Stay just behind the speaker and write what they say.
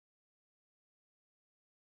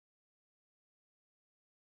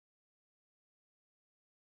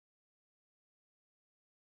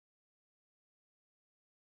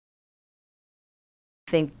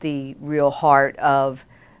think the real heart of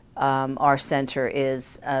our center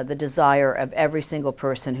is the desire of every single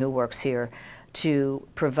person who works here to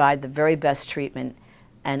provide the very best treatment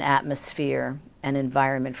and atmosphere and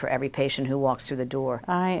environment for every patient who walks through the door.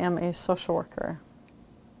 I am a social worker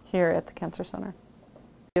here at the Cancer Center.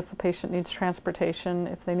 If a patient needs transportation,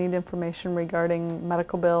 if they need information regarding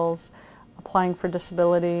medical bills, applying for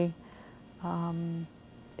disability,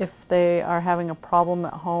 if they are having a problem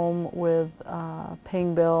at home with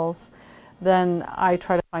paying bills, then I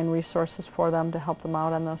try to find resources for them to help them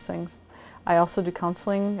out on those things. I also do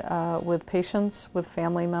counseling with patients, with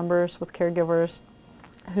family members, with caregivers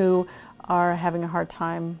who are having a hard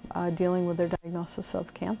time dealing with their diagnosis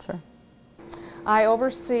of cancer. I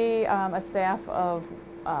oversee a staff of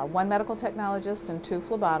 1 medical technologist and 2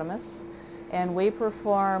 phlebotomists, and we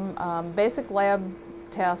perform basic lab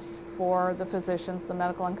tests for the physicians, the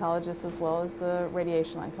medical oncologists, as well as the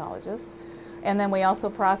radiation oncologists. And then we also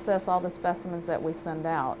process all the specimens that we send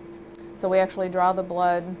out. So we actually draw the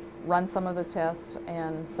blood, run some of the tests,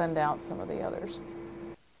 and send out some of the others.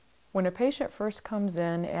 When a patient first comes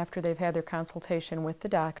in after they've had their consultation with the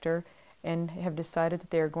doctor and have decided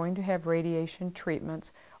that they are going to have radiation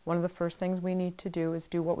treatments, one of the first things we need to do is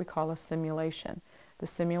do what we call a simulation. The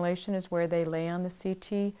simulation is where they lay on the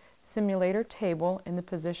CT simulator table in the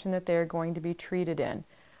position that they are going to be treated in.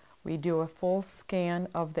 We do a full scan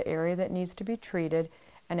of the area that needs to be treated,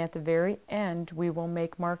 and at the very end we will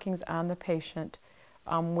make markings on the patient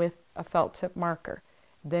with a felt tip marker.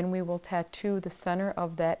 Then we will tattoo the center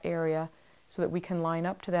of that area so that we can line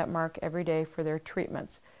up to that mark every day for their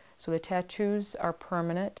treatments. So the tattoos are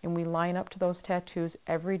permanent, and we line up to those tattoos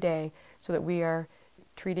every day so that we are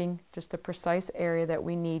treating just the precise area that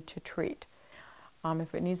we need to treat.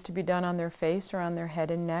 If it needs to be done on their face or on their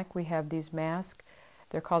head and neck, we have these masks.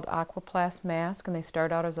 They're called Aquaplast masks, and they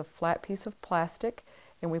start out as a flat piece of plastic,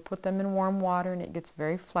 and we put them in warm water, and it gets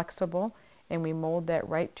very flexible, and we mold that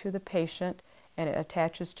right to the patient, and it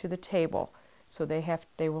attaches to the table. So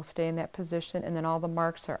they will stay in that position, and then all the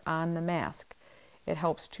marks are on the mask. It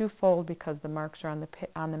helps twofold because the marks are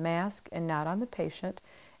on the mask and not on the patient,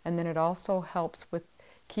 and then it also helps with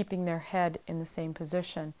keeping their head in the same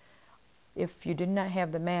position. If you did not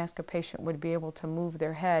have the mask, a patient would be able to move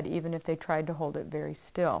their head even if they tried to hold it very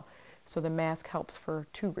still. So the mask helps for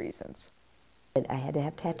 2 reasons. I had to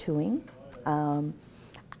have tattooing.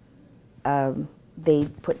 They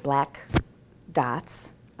put black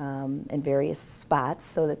dots in various spots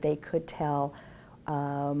so that they could tell,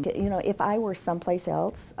 you know, if I were someplace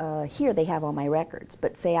else, here they have all my records,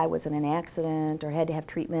 but say I was in an accident or had to have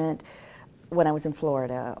treatment when I was in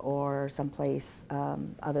Florida or someplace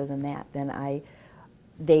other than that, then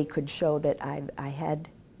they could show that I had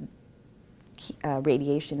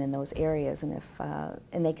radiation in those areas, and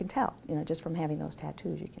and they can tell, you know, just from having those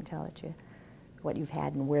tattoos, you can tell that what you've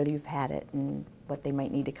had and where you've had it and what they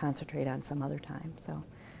might need to concentrate on some other time. So,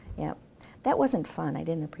 yeah, that wasn't fun. I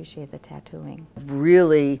didn't appreciate the tattooing.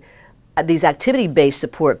 Really, these activity-based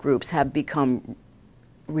support groups have become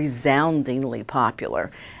resoundingly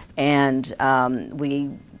popular, and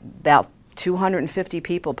about 250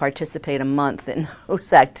 people participate a month in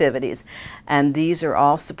those activities, and these are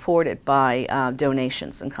all supported by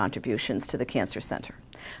donations and contributions to the Cancer Center.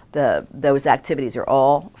 Those activities are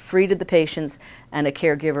all free to the patients and a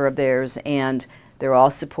caregiver of theirs, and they're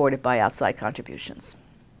all supported by outside contributions.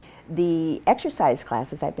 The exercise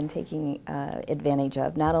classes I've been taking advantage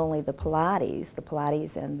of, not only the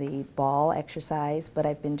Pilates and the ball exercise, but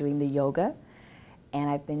I've been doing the yoga, and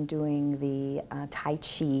I've been doing the Tai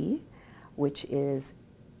Chi, which is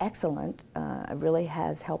excellent. It really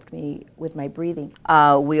has helped me with my breathing.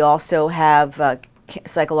 We also have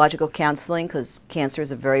psychological counseling, because cancer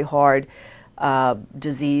is a very hard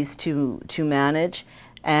disease to manage,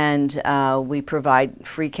 and we provide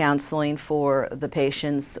free counseling for the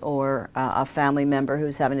patients or a family member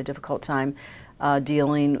who's having a difficult time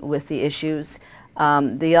dealing with the issues.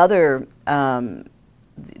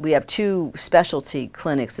 We have 2 specialty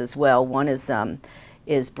clinics as well. One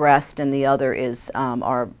is breast, and the other is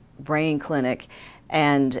our brain clinic.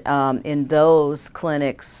 And in those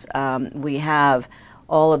clinics, we have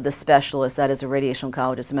all of the specialists, that is a radiation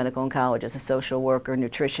oncologist, a medical oncologist, a social worker,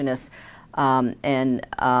 nutritionist, and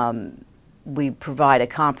we provide a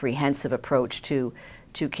comprehensive approach to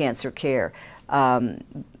cancer care.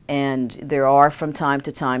 And there are from time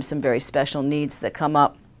to time some very special needs that come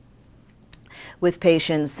up with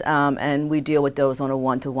patients, and we deal with those on a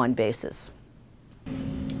one-to-one basis.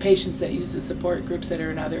 Patients that use the support groups that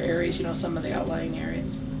are in other areas, you know, some of the outlying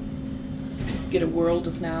areas, get a world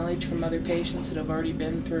of knowledge from other patients that have already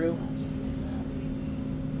been through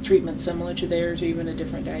treatment similar to theirs or even a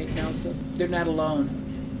different diagnosis. They're not alone.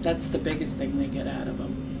 That's the biggest thing they get out of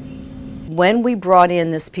them. When we brought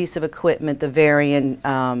in this piece of equipment, the Varian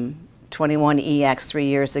 21EX 3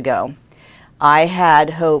 years ago, I had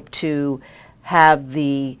hoped to have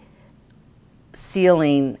the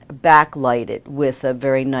ceiling backlighted with a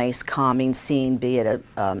very nice calming scene, be it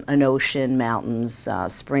an ocean, mountains,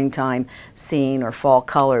 springtime scene, or fall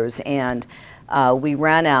colors. And we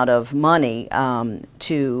ran out of money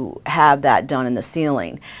to have that done in the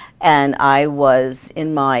ceiling. And I was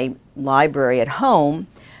in my library at home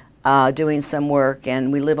doing some work,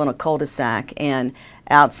 and we live on a cul-de-sac, and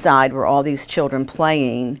outside were all these children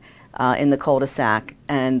playing in the cul-de-sac,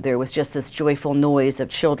 and there was just this joyful noise of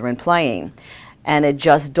children playing. And it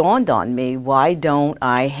just dawned on me, why don't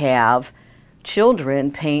I have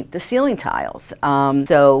children paint the ceiling tiles?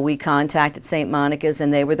 So we contacted St. Monica's,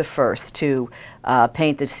 and they were the first to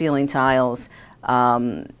paint the ceiling tiles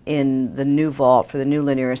in the new vault for the new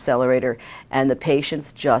linear accelerator, and the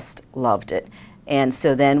patients just loved it. And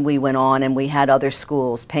so then we went on and we had other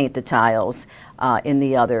schools paint the tiles in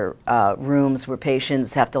the other rooms where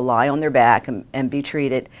patients have to lie on their back and be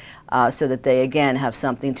treated so that they again have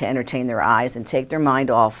something to entertain their eyes and take their mind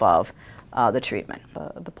off of the treatment.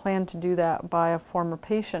 The plan to do that by a former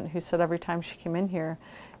patient who said every time she came in here,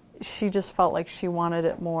 she just felt like she wanted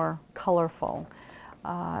it more colorful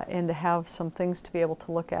and to have some things to be able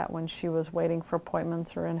to look at when she was waiting for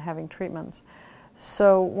appointments or in having treatments.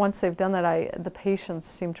 So once they've done that, the patients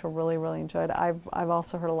seem to really, really enjoy it. I've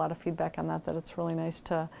also heard a lot of feedback on that it's really nice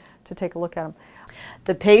to take a look at them.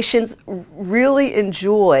 The patients really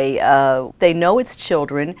enjoy, they know it's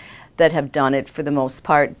children that have done it for the most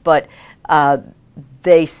part, but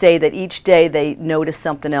they say that each day they notice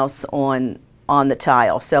something else on the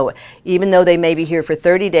tile. So even though they may be here for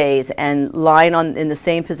 30 days and lying in the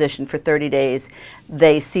same position for 30 days,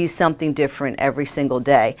 they see something different every single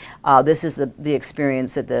day. This is the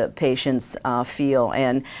experience that the patients feel.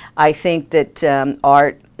 And I think that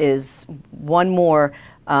art is one more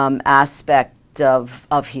aspect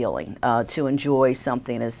of healing. To enjoy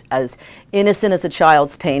something as innocent as a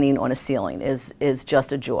child's painting on a ceiling is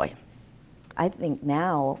just a joy. I think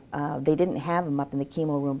now, they didn't have them up in the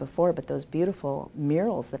chemo room before, but those beautiful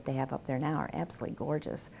murals that they have up there now are absolutely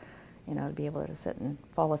gorgeous. You know, to be able to sit and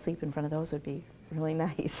fall asleep in front of those would be really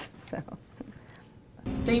nice. So.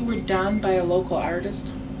 They were done by a local artist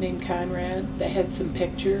named Conrad that had some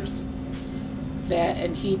pictures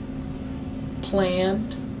and he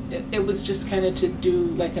planned. It was just kind of to do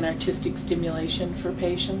like an artistic stimulation for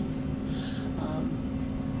patients.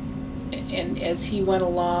 And as he went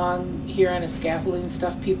along here on his scaffolding and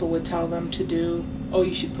stuff, people would tell them to do, oh,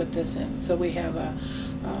 you should put this in. So we have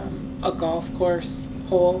a golf course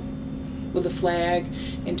hole with a flag,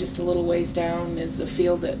 and just a little ways down is a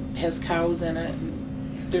field that has cows in it.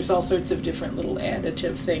 And there's all sorts of different little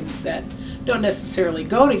additive things that don't necessarily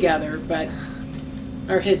go together, but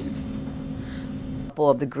are hidden. A couple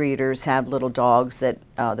of the greeters have little dogs that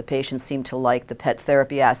the patients seem to like the pet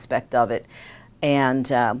therapy aspect of it. And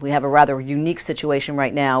we have a rather unique situation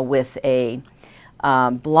right now with a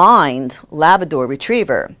blind Labrador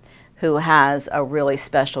retriever who has a really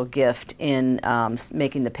special gift in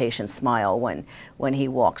making the patient smile when he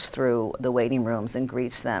walks through the waiting rooms and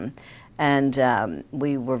greets them. And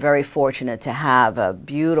we were very fortunate to have a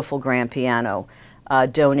beautiful grand piano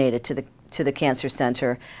donated to the Cancer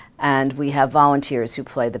Center, and we have volunteers who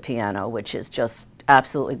play the piano, which is just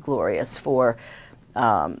absolutely glorious for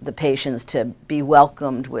the patients to be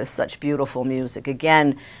welcomed with such beautiful music.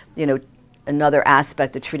 Again, you know, another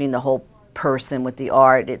aspect of treating the whole person with the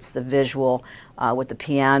art. It's the visual, with the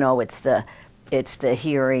piano, it's the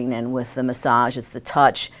hearing, and with the massage, it's the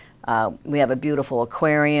touch. We have a beautiful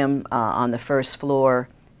aquarium on the first floor.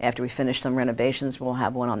 After we finish some renovations, we'll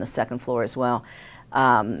have one on the second floor as well.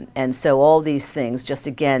 And so all these things, just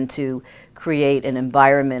again to create an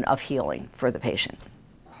environment of healing for the patient.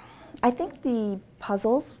 I think the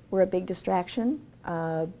puzzles were a big distraction.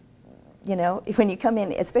 You know, when you come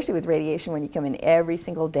in, especially with radiation, when you come in every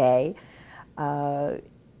single day,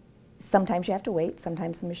 sometimes you have to wait,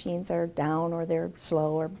 sometimes the machines are down or they're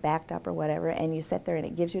slow or backed up or whatever, and you sit there and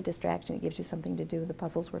it gives you a distraction, it gives you something to do. The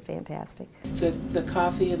puzzles were fantastic. The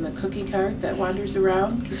coffee and the cookie cart that wanders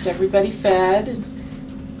around keeps everybody fed,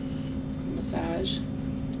 and massage.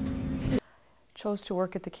 Chose to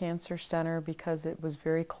work at the Cancer Center because it was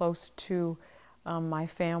very close to my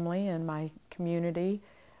family and my community.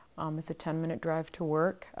 It's a 10-minute drive to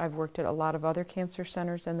work. I've worked at a lot of other cancer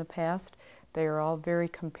centers in the past. They are all very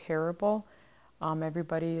comparable.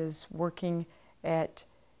 Everybody is working at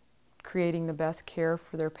creating the best care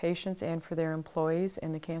for their patients and for their employees,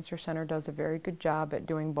 and the Cancer Center does a very good job at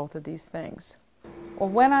doing both of these things. Well,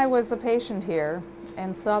 when I was a patient here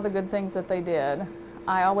and saw the good things that they did,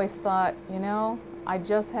 I always thought, you know, I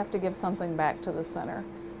just have to give something back to the center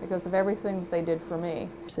because of everything that they did for me.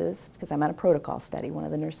 Because I'm on a protocol study, one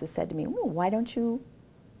of the nurses said to me, well, why don't you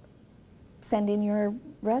send in your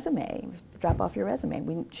resume, drop off your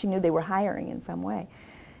resume? She knew they were hiring in some way.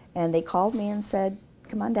 And they called me and said,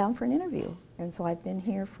 come on down for an interview. And so I've been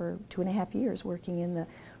here for 2.5 years working in the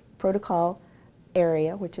protocol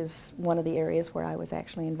area, which is one of the areas where I was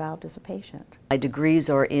actually involved as a patient. My degrees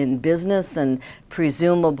are in business, and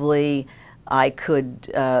presumably I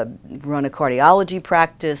could run a cardiology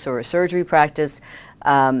practice or a surgery practice.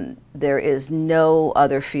 There is no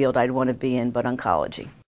other field I'd want to be in but oncology.